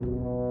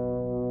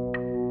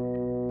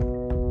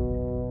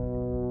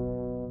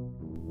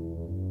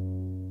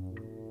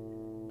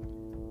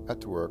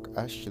At work,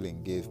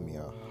 Ashlyn gave me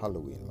a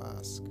Halloween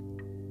mask,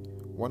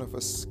 one of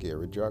a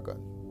scary dragon.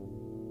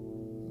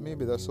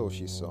 Maybe that's how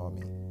she saw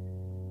me.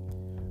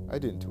 I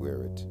didn't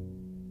wear it.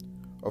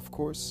 Of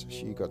course,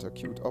 she got a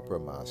cute opera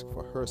mask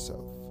for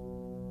herself.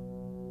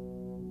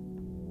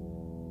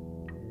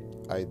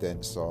 I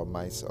then saw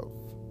myself,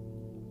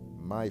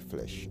 my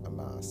flesh a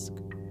mask,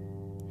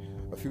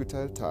 a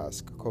futile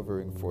task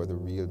covering for the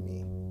real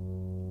me,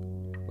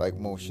 like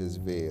Moshe's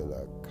veil,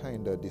 a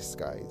kinda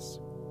disguise.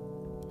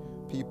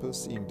 People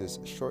seeing this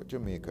short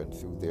Jamaican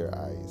through their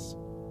eyes,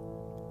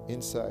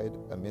 inside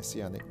a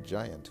messianic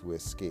giant who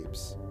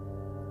escapes,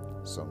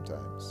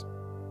 sometimes.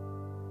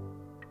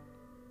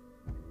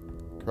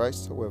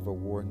 Christ, however,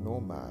 wore no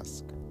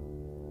mask.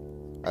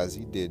 As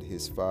he did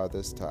his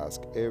Father's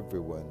task,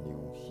 everyone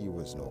knew he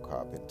was no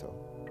carpenter.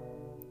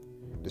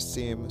 The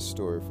same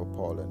story for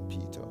Paul and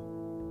Peter.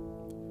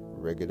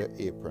 Regular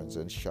aprons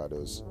and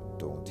shadows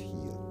don't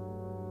heal.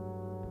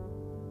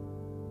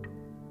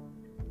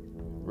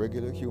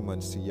 Regular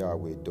humans to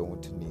Yahweh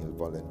don't kneel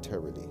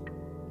voluntarily.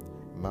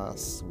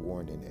 Masks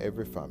worn in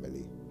every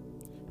family.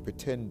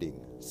 Pretending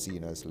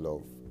seen as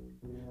love.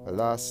 A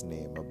last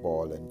name, a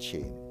ball and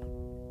chain.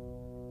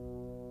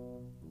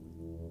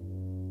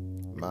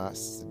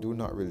 Masks do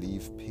not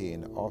relieve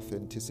pain,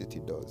 authenticity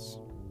does.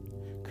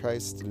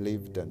 Christ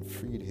lived and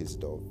freed his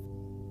dove,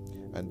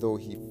 and though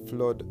he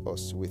flooded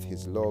us with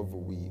his love,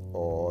 we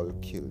all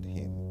killed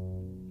him.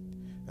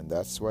 And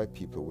that's why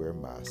people wear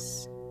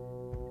masks,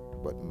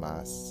 but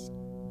masks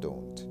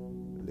don't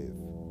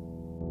live.